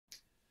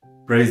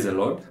Praise the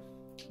Lord.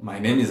 My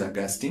name is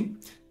Augustine,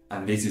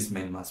 and this is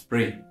Men Must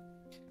Pray.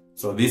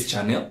 So this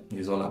channel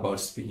is all about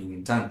speaking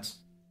in tongues.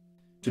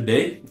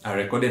 Today, I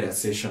recorded a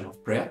session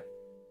of prayer,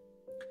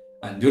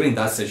 and during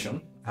that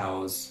session, I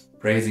was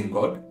praising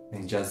God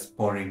and just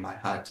pouring my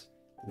heart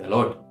to the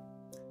Lord.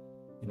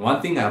 And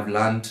one thing I've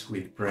learned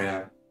with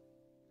prayer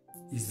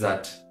is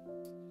that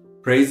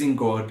praising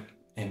God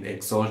and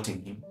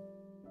exalting Him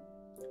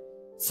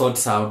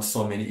sorts out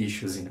so many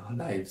issues in our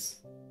lives.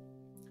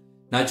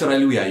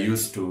 Naturally, we are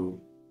used to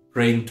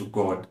praying to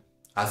God,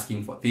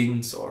 asking for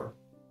things or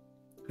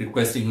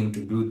requesting Him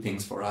to do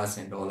things for us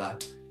and all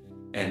that.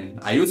 And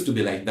I used to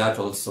be like that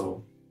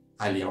also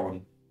earlier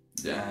on,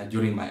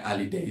 during my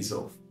early days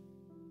of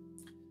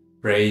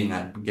praying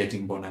and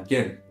getting born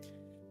again.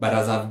 But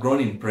as I've grown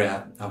in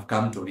prayer, I've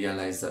come to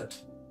realize that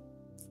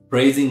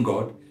praising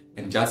God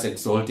and just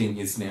exalting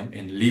His name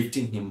and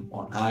lifting Him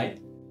on high,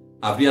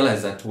 I've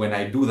realized that when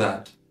I do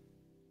that,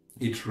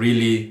 it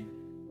really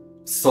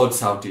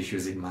sorts out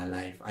issues in my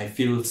life. I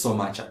feel so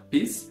much at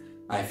peace.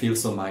 I feel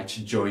so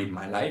much joy in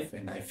my life,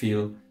 and I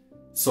feel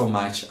so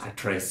much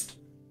at rest.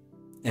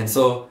 And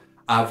so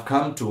I've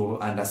come to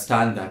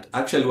understand that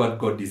actually what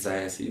God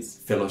desires is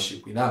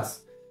fellowship with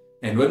us.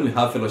 And when we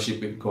have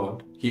fellowship with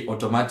God, He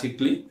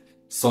automatically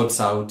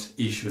sorts out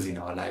issues in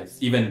our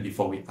lives, even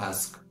before we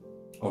ask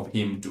of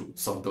Him to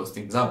sort those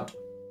things out.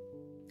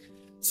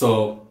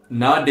 So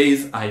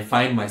nowadays, I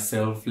find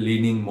myself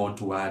leaning more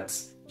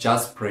towards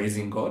just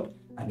praising God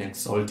and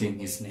exalting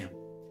His name.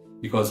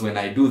 Because when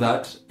I do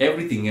that,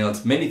 everything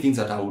else, many things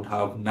that I would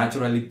have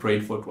naturally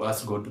prayed for to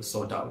ask God to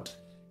sort out,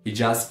 He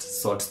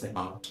just sorts them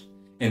out.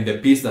 And the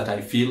peace that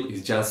I feel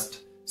is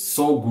just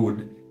so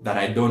good that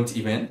I don't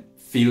even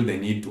feel the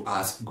need to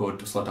ask God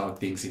to sort out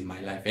things in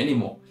my life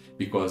anymore,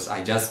 because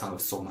I just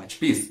have so much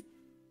peace.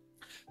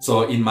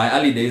 So in my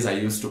early days, I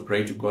used to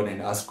pray to God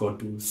and ask God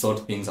to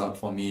sort things out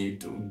for me,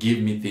 to give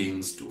me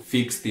things, to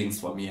fix things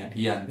for me, and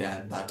here and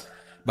there and that.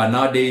 But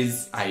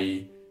nowadays,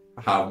 I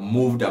have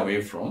moved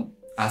away from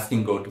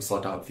asking God to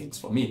sort out things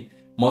for me.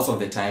 Most of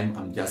the time,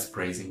 I'm just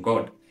praising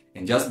God.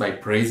 And just by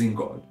praising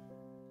God,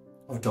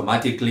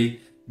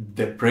 automatically,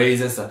 the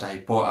praises that I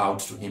pour out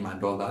to Him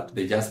and all that,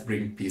 they just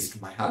bring peace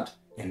to my heart.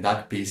 And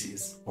that peace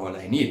is all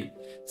I need.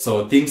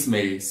 So things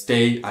may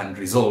stay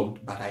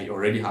unresolved, but I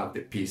already have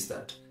the peace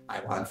that I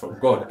want from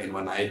God. And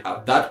when I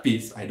have that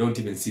peace, I don't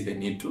even see the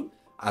need to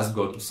ask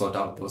God to sort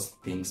out those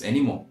things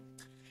anymore.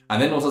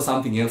 And then also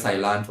something else I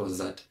learned was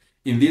that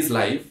in this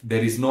life,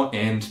 there is no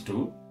end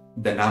to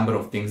the number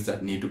of things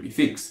that need to be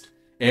fixed.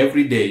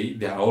 Every day,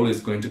 there are always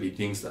going to be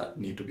things that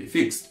need to be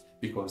fixed,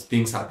 because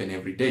things happen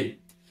every day.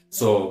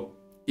 So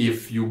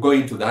if you go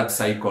into that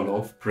cycle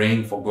of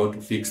praying for God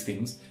to fix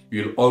things,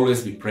 you'll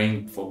always be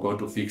praying for God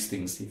to fix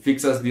things. He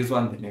fixes this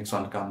one, the next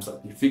one comes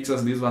up. He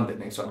fixes this one, the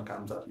next one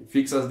comes up. He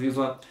fixes this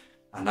one,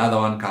 another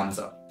one comes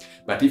up.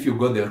 But if you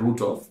go the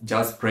route of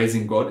just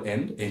praising God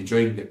and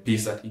enjoying the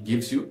peace that He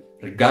gives you,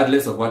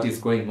 regardless of what is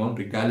going on,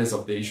 regardless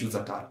of the issues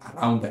that are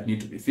around that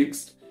need to be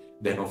fixed,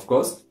 then of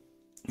course,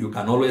 you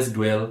can always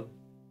dwell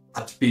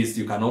at peace.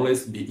 You can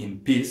always be in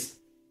peace,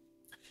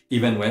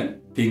 even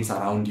when things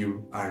around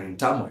you are in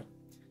turmoil.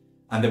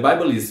 And the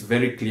Bible is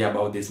very clear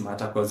about this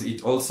matter, because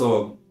it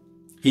also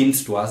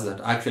hints to us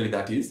that actually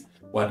that is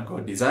what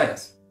God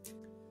desires.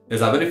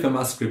 There's a very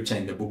famous scripture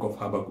in the book of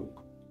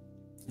Habakkuk,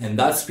 and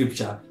that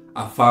scripture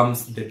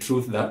affirms the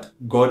truth that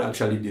God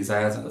actually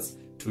desires us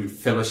to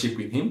fellowship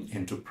with Him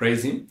and to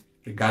praise Him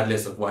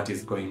regardless of what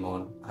is going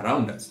on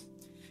around us.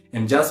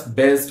 And just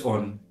based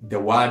on the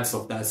words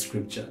of that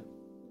scripture,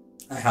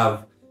 I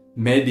have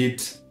made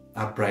it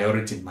a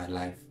priority in my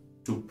life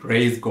to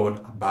praise God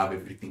above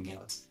everything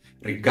else.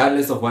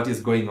 Regardless of what is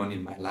going on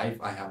in my life,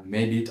 I have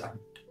made it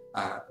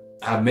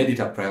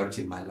a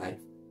priority in my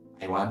life.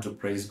 I want to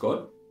praise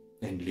God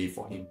and live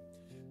for Him.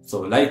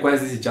 So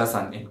likewise, this is just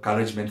an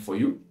encouragement for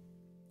you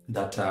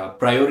that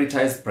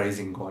prioritize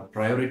praising God,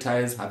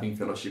 prioritize having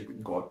fellowship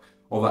with God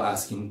over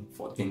asking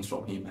for things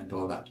from Him and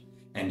all that.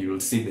 And you will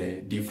see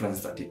the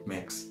difference that it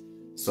makes.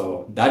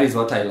 So that is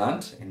what I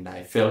learned, and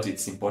I felt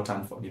it's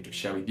important for me to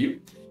share with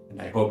you.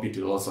 And I hope it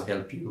will also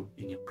help you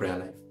in your prayer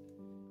life.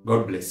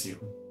 God bless you.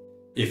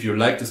 If you'd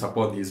like to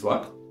support this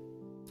work,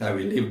 I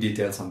will leave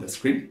details on the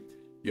screen.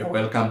 You're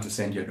welcome to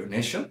send your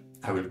donation.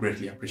 I will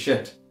greatly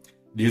appreciate.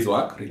 This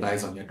work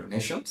relies on your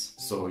donations,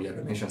 so your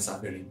donations are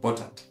very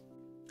important.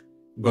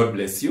 God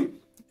bless you.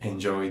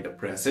 Enjoy the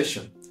prayer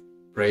session.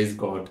 Praise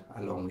God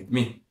along with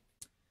me.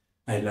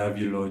 I love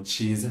you, Lord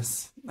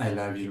Jesus. I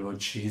love you, Lord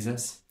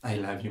Jesus. I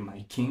love you,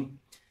 my King.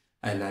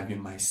 I love you,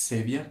 my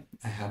Savior.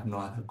 I have no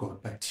other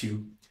God but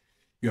you.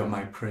 You are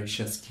my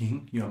precious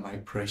King. You are my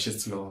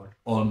precious Lord.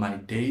 All my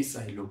days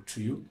I look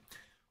to you.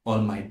 All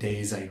my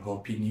days I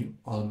hope in you.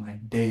 All my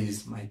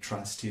days my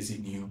trust is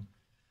in you.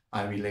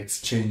 I will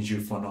exchange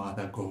you for no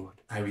other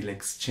God. I will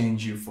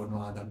exchange you for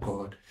no other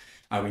God.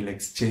 I will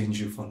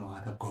exchange you for no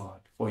other God.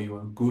 For you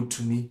are good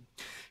to me.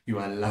 You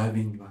are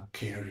loving, you are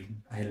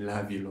caring. I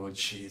love you, Lord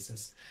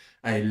Jesus.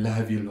 I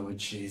love you, Lord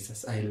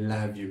Jesus. I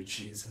love you,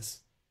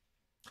 Jesus.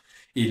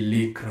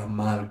 Ilikra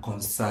mal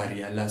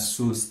consaria la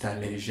susta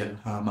legel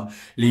hama,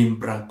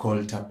 limbra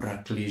colta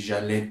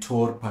praclija, le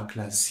torpa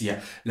clasia,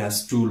 la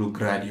stulu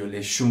gradio, le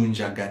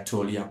shunja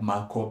gatolia,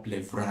 makop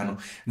levrano,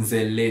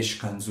 nzelesh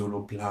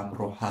kanzulu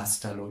plamro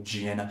hasta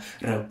logiena,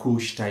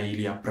 rakushta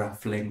ilia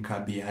praflenka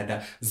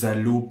biada,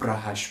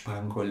 zalupra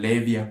hashpango,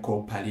 levia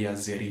kopalia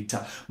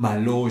zerita,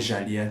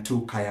 maloja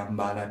liatuka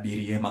yambala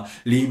biriema,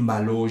 limba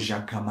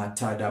loja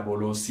kamatada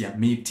bolosia,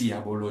 miti ya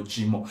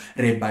bolojimo,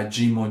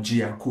 rebajimo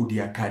jia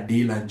kudia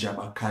kadila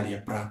njabakalia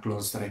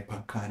praklos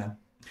repakana.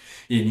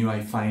 In you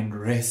I find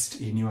rest,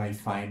 in you I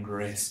find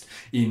rest,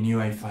 in you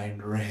I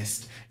find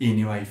rest, in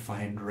you I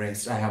find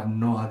rest. I have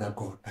no other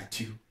God but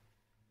you.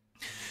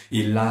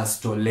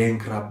 Ilasto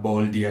lenkra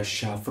boldia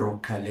shafro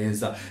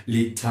kaleza,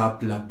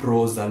 litapla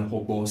proza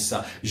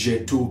lhobosa,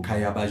 jetuka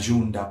ya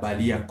bajunda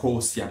balia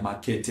kosia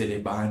makete le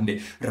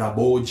bande,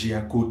 raboji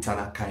ya kuta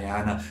la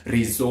kayana,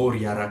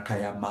 rizoria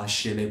rakaya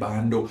mashe le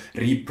bando,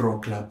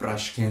 riprokla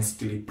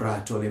prashkenst li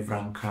prato le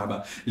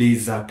vrankaba,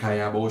 liza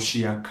kaya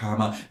boshi ya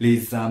kama,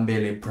 lizambe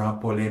le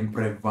prapo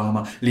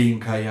lemprevama,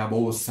 linka ya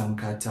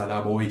bosankata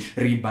la boy,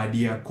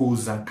 ribadia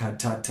kuza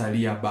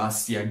katatalia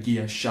basia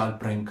gia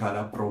shalprenka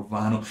la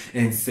provano,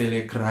 ensele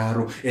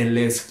craro,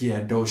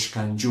 eleskia dosh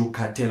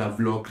kanjuka tela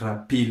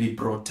vlokra pili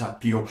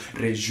protapio,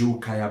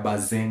 rejuka ya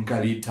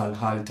bazenga lital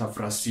halta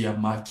frasia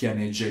makia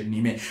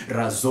nejenime,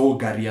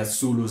 razoga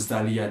riasulus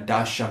dalia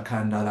dasha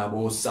kandala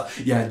bosa,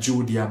 ya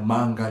judia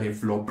manga le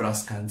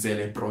flopras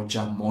kanzele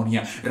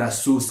projamonia,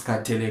 rasus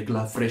katele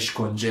gla fresh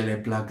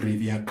congele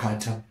plagrivia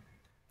kata.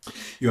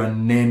 Your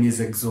name is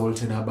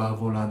exalted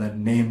above all other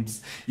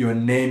names. Your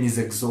name is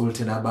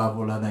exalted above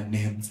all other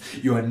names.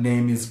 Your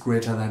name is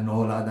greater than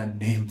all other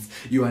names.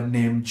 Your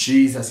name,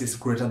 Jesus, is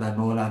greater than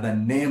all other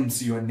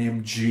names. Your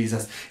name,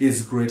 Jesus,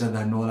 is greater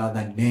than all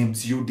other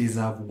names. You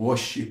deserve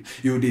worship.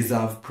 You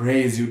deserve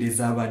praise. You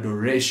deserve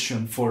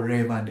adoration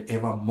forever and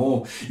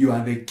evermore. You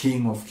are the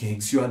King of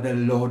Kings. You are the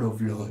Lord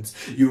of Lords.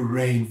 You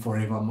reign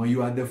forevermore.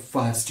 You are the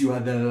first. You are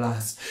the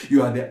last.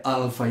 You are the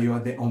Alpha. You are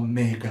the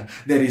Omega.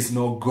 There is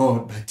no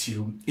God but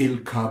you.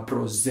 Ilka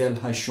prozel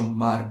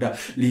hashumarda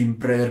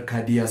limprer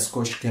kadias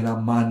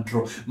koshkela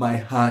mandro. My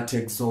heart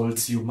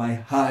exalts you. My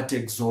heart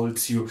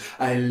exalts you.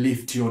 I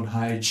lift you on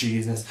high,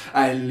 Jesus.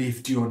 I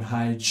lift you on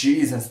high,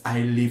 Jesus.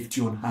 I lift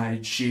you on high,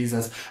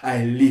 Jesus.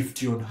 I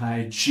lift you on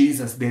high,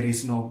 Jesus. There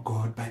is no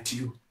God but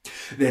you.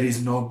 There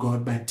is no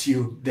God but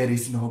you. There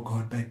is no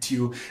God but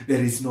you.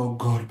 There is no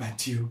God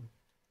but you.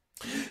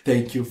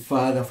 Thank you,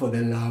 Father, for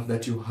the love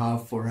that you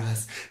have for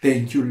us.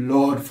 Thank you,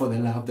 Lord, for the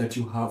love that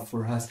you have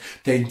for us.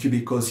 Thank you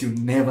because you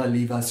never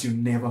leave us, you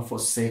never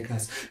forsake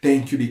us.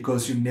 Thank you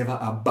because you never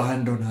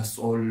abandon us,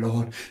 oh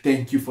Lord.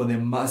 Thank you for the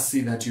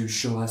mercy that you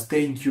show us.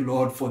 Thank you,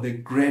 Lord, for the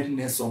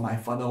greatness, oh my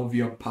Father, of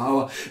your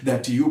power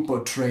that you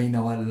portray in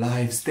our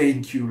lives.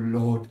 Thank you,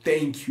 Lord.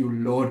 Thank you,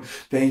 Lord.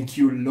 Thank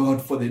you,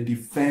 Lord, for the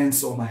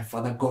defense, oh my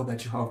Father God,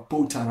 that you have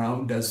put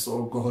around us,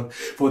 oh God.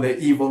 For the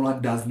evil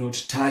one does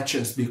not touch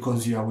us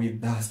because you are with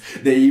us.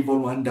 The evil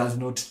one does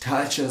not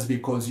touch us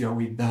because you are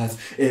with us.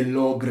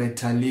 Elogre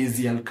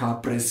talisial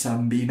capre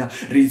sambina,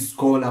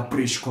 riscola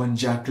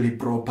prishconjacli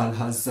propal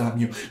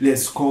hazamio,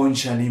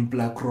 lesconcha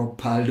limpla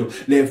cropaldo,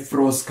 le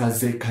frosca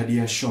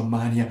zecadia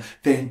shomania.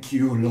 Thank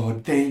you,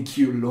 Lord. Thank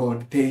you,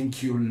 Lord.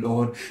 Thank you,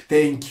 Lord.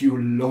 Thank you,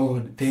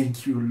 Lord.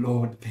 Thank you,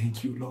 Lord.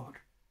 Thank you, Lord.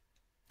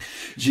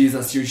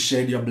 Jesus, you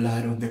shed your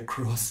blood on the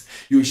cross.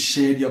 You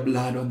shed your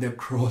blood on the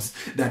cross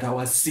that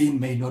our sin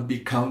may not be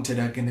counted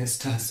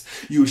against us.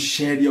 You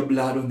shed your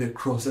blood on the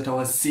cross that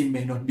our sin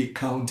may not be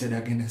counted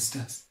against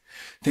us.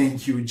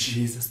 Thank you,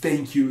 Jesus.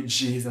 Thank you,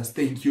 Jesus.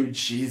 Thank you,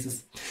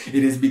 Jesus.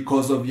 It is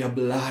because of your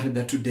blood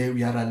that today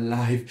we are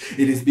alive.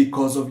 It is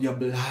because of your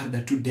blood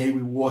that today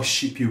we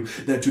worship you,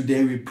 that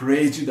today we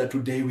praise you, that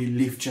today we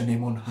lift your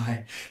name on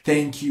high.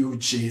 Thank you,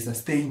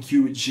 Jesus. Thank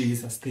you,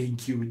 Jesus.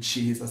 Thank you,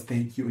 Jesus.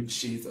 Thank you,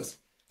 Jesus.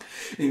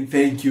 And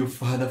thank you,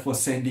 Father, for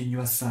sending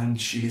your Son,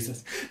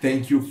 Jesus.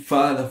 Thank you,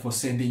 Father, for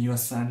sending your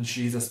Son,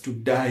 Jesus, to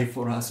die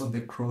for us on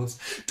the cross,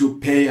 to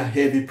pay a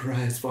heavy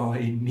price for our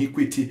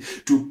iniquity,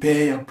 to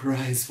pay a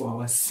price for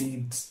our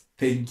sins.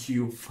 Thank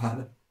you,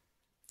 Father.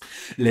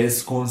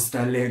 Les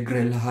consta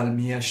alegre la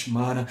almia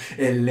shmana,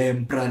 el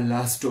lempra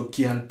lasto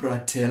kial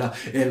pratela,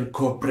 el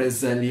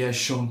copresalia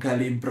shonka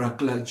limpra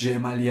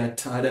clagema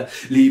liatada,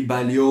 li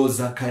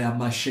baliosa kaya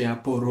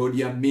mashea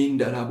porodia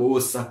minda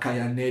rabosa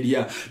kaya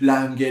nedia,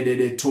 lange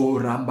de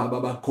toramba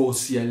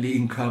babacosia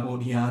linka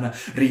moniana,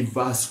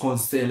 rivas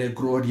constele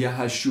grodia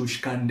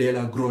hashush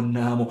candela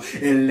gronamo,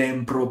 el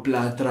lempro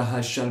platra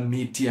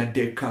hashalmitia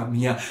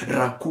decamia,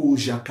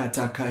 rakuja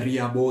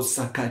katakaria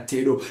bosa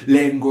katedo,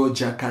 lengo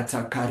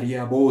jakatakaria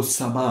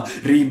bosama,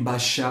 rimba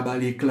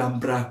shabali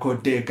klambrako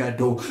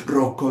degado,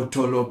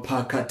 rokotolo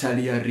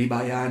pakatalia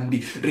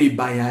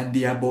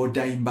ribayandi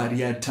aboda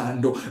imbaria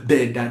tando,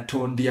 beda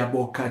tondi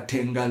aboka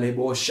tenga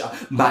lebosha,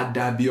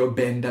 badabio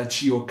benda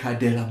chio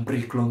kadela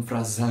mbriklon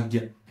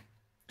frazagia.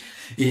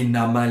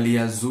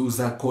 Inamalia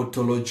zuza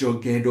kotolo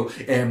jogedo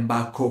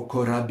emba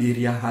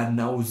kokorabiria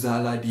hana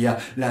uzaladia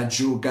la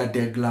juga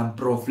de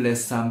glamprofle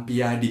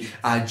sampiadi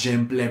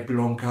ajemple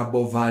plonka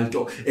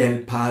bovalto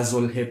el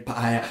pazol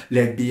hepaya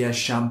lebia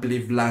shampli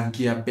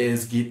vlankia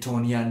bezgi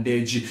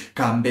toniandeji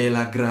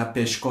kambela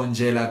grapesh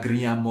congela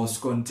gria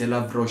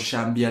moscontela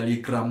vroshambia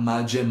likra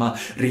majema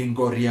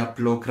ringoria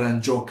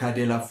plokranjoka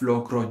de la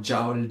flocro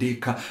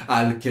jaoldika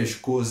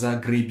alkeshkuza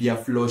gribia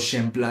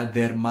floshempla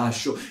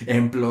dermasho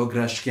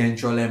emplogrash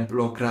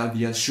Emplo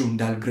Gravia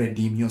Shundal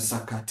Gredimio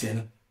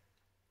Sakatel.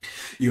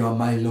 You are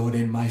my Lord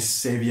and my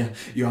Savior.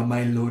 You are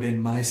my Lord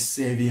and my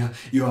Savior.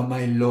 You are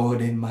my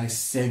Lord and my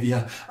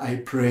Savior. I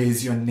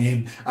praise your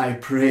name. I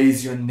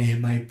praise your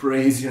name. I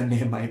praise your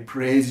name. I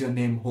praise your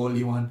name,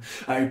 Holy One.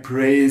 I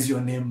praise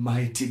your name,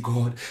 Mighty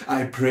God.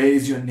 I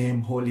praise your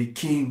name, Holy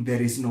King.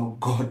 There is no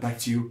God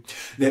but you.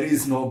 There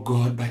is no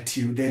God but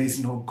you. There is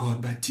no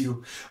God but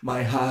you.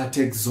 My heart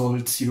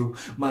exalts you.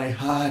 My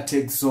heart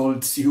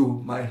exalts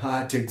you. My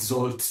heart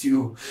exalts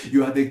you.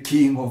 You are the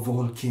King of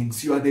all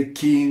kings. You are the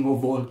King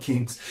of all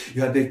kings.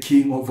 You are the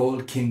King of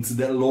all kings,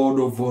 the Lord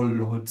of all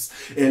lords.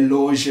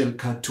 Elogel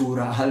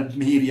Katura,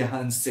 Almiria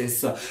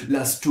Hansesa,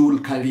 Lastul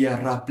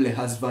Kalia Raple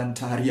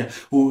Hasvantaria.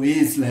 Who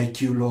is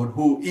like you, Lord?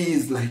 Who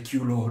is like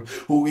you, Lord?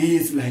 Who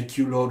is like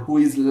you, Lord? Who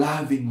is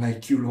loving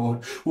like you,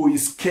 Lord? Who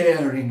is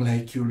caring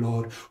like you,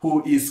 Lord?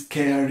 Who is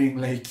caring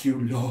like you,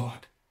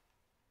 Lord?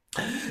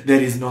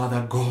 There is no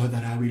other God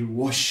that I will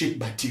worship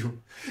but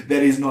you.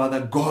 There is no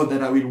other God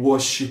that I will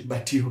worship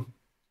but you.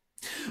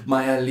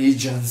 My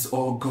allegiance,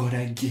 oh God,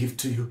 I give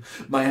to you.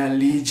 My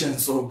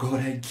allegiance, oh God,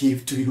 I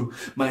give to you.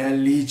 My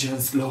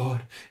allegiance,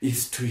 Lord,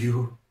 is to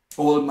you.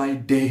 All my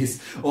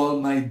days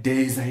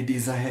I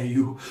desire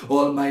you.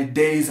 All my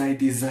days I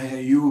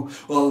desire you.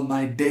 All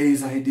my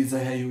days I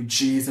desire you,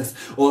 Jesus.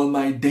 All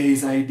my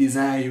days I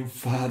desire you,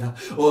 Father.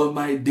 All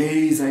my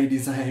days I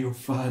desire you,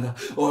 Father.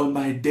 All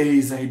my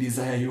days I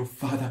desire you,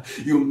 Father.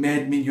 You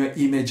made me in your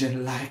image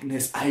and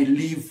likeness. I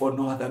live for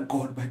no other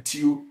God but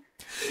you.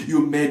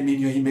 You made me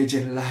in your image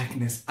and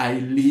likeness. I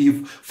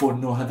live for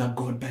no other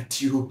God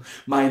but you.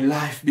 My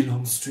life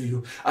belongs to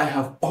you. I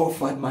have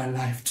offered my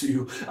life to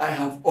you. I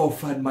have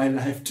offered my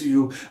life to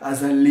you.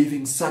 As a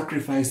living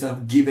sacrifice,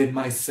 I've given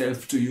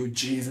myself to you,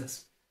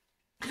 Jesus.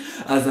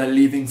 As a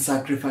living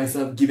sacrifice,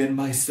 I've given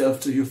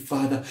myself to you,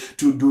 Father,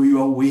 to do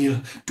your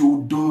will,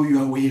 to do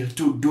your will,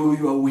 to do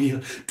your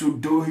will, to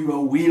do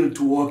your will,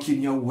 to walk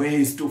in your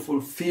ways, to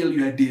fulfill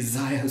your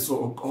desires,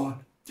 oh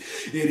God.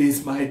 It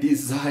is my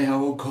desire,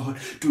 oh God,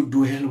 to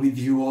dwell with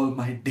you all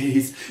my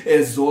days.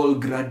 Ezol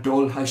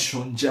gradol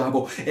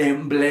hashonjabo,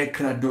 emble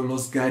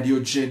kradolos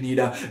gadio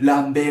genida,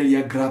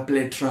 lambelia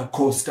grapletra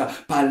costa,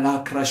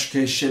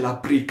 palakrashkeshe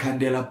la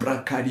pricandela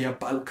pracadia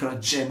palcra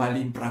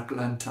gemalim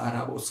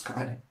praklantara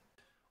boscane.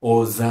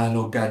 O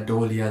zalo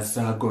gadolia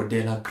zago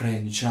della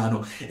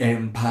crenciano,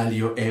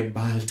 empalio e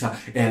balta,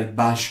 el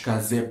bashka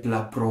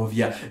zepla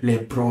provia, le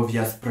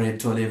provia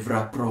spreto le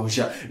vra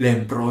proja,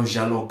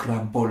 l'embroja lo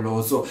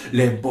crampoloso,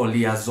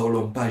 l'empolia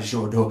zolom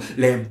pajodo,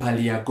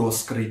 l'empalia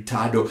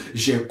goscritado,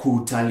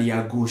 jecuta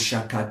lia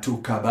gusha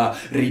katukaba,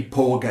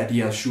 ripoga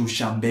dia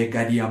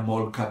shushambega dia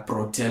molka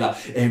protela,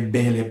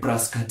 embele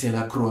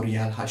prascatela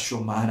crorial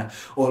hashomana.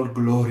 All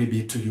glory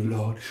be to you,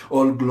 Lord.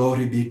 All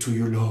glory be to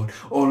you, Lord.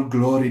 All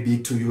glory be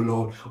to you,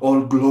 Lord.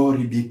 All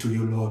glory be to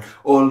you, Lord.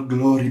 All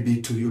glory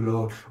be to you,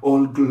 Lord.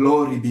 All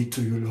glory be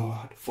to you,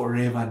 Lord,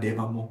 forever and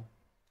evermore.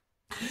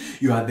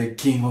 You are the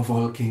King of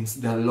all kings,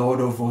 the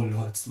Lord of all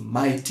lords,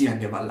 mighty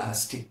and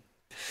everlasting.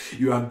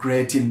 You are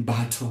great in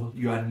battle.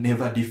 You are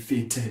never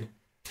defeated.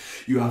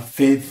 You are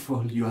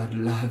faithful. You are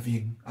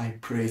loving. I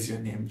praise your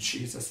name,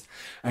 Jesus.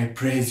 I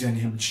praise your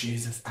name,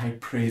 Jesus. I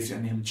praise your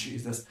name,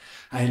 Jesus.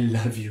 I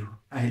love you.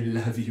 I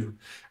love you.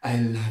 I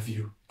love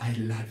you. I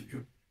love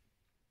you.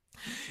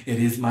 It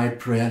is my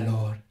prayer,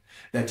 Lord,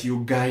 that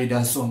you guide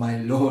us, oh my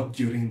Lord,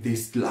 during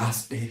these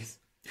last days.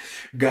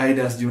 Guide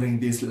us during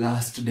these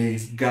last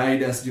days.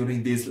 Guide us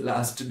during these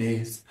last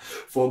days.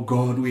 For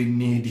God, we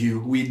need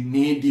you. We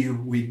need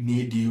you. We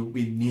need you.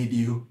 We need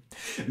you.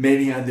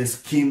 Many are the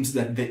schemes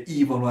that the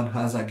evil one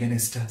has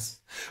against us.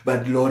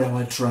 But Lord,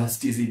 our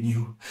trust is in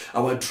you.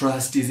 Our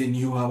trust is in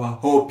you. Our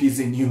hope is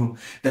in you.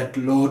 That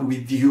Lord,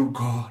 with you,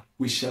 God,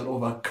 we shall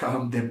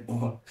overcome them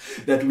all.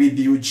 That with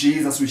you,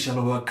 Jesus, we shall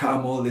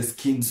overcome all the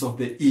schemes of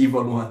the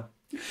evil one.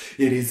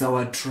 It is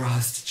our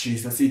trust,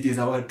 Jesus. It is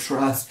our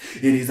trust.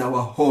 It is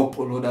our hope,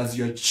 oh Lord, as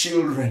your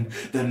children,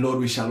 that Lord,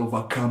 we shall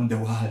overcome the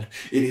world.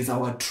 It is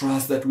our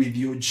trust that with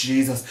you,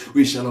 Jesus,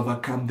 we shall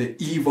overcome the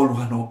evil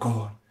one, oh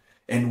God,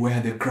 and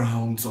wear the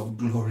crowns of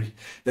glory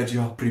that you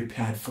have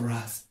prepared for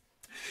us.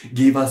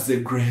 Give us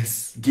the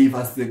grace. Give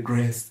us the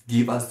grace.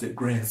 Give us the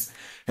grace.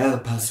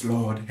 Help us,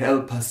 Lord.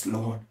 Help us,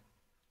 Lord.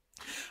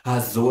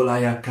 Azola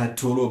ya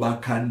katolo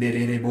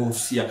bakandere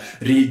rebosia.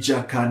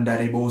 Rija kanda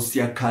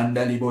rebosia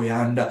kanda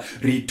liboyanda.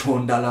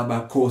 Ritonda la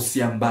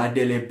bakosia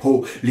mbadele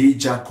po.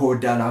 Lija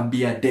koda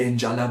lambia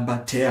denja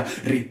lambatea.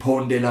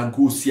 Riponde la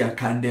gusia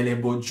kandele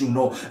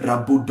bojuno.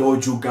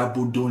 Rabudoju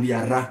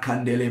gabudulia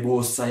rakandele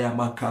bosa ya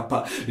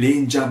makapa.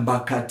 Linja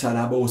mbakata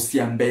la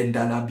bosia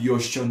mbenda la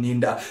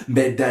bioshoninda.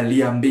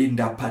 Mbedalia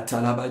mbinda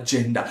patalaba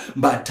jenda.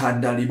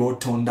 Batanda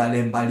libotonda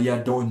lembalia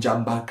donja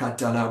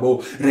mbakata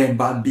labo.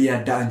 Rembambia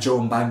danjo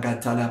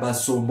mbangatalaba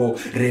somo.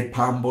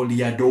 Repambo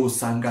liado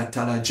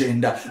sangatala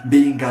jenda.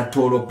 Binga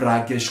tolo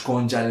bragesh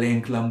konja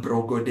lenklam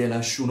brogo de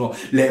la shuno.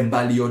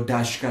 Lembalio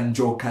dashkan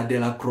joka de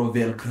la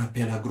crovel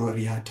crapela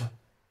gloriata.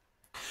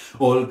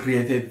 All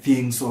created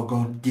things, oh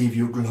God, give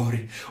you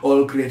glory.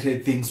 All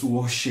created things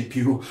worship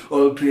you.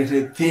 All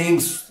created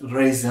things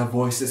raise their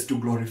voices to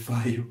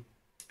glorify you.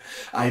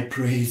 I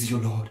praise you,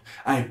 Lord.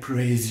 I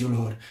praise you,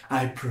 Lord.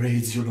 I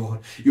praise you, Lord.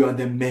 You are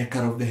the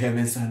maker of the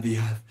heavens and the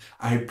earth.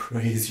 I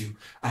praise you.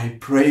 I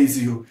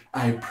praise you.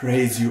 I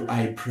praise you.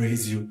 I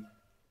praise you.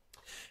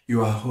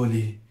 You are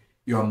holy.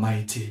 You are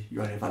mighty.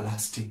 You are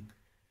everlasting.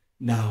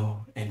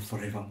 Now and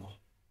forevermore.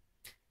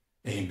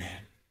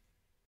 Amen.